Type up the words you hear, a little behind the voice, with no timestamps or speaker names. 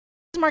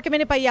Market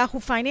Minute by Yahoo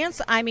Finance.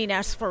 I'm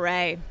Ines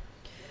Ferre.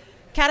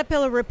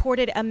 Caterpillar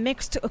reported a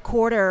mixed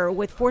quarter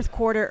with fourth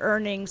quarter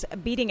earnings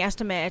beating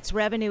estimates.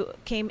 Revenue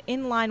came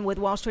in line with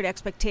Wall Street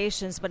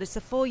expectations, but it's the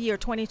full year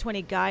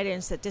 2020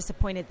 guidance that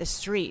disappointed the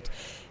street.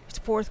 Its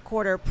fourth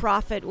quarter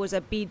profit was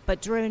a beat,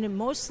 but driven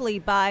mostly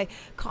by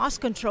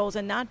cost controls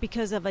and not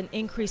because of an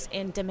increase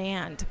in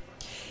demand.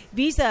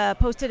 Visa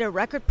posted a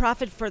record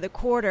profit for the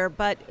quarter,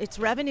 but its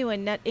revenue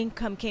and net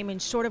income came in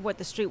short of what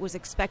the street was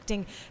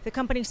expecting. The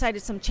company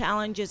cited some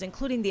challenges,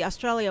 including the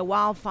Australia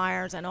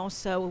wildfires and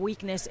also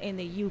weakness in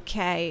the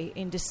UK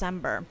in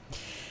December.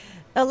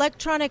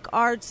 Electronic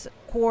Arts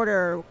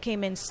quarter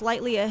came in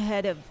slightly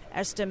ahead of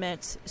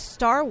estimates.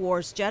 Star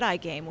Wars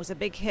Jedi game was a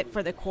big hit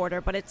for the quarter,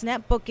 but its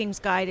net bookings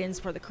guidance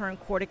for the current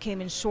quarter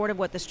came in short of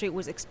what the street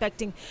was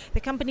expecting.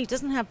 The company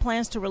doesn't have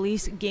plans to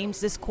release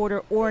games this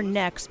quarter or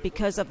next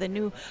because of the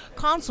new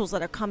consoles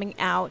that are coming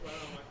out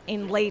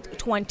in late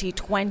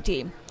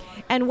 2020.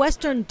 And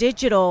Western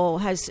Digital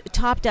has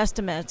topped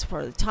estimates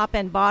for the top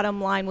and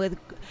bottom line, with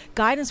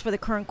guidance for the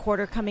current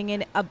quarter coming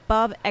in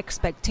above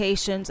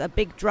expectations. A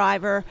big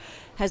driver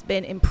has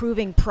been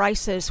improving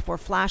prices for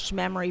flash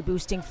memory,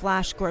 boosting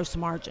flash gross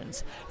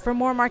margins. For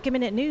more Market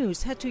Minute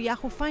news, head to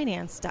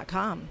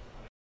yahoofinance.com.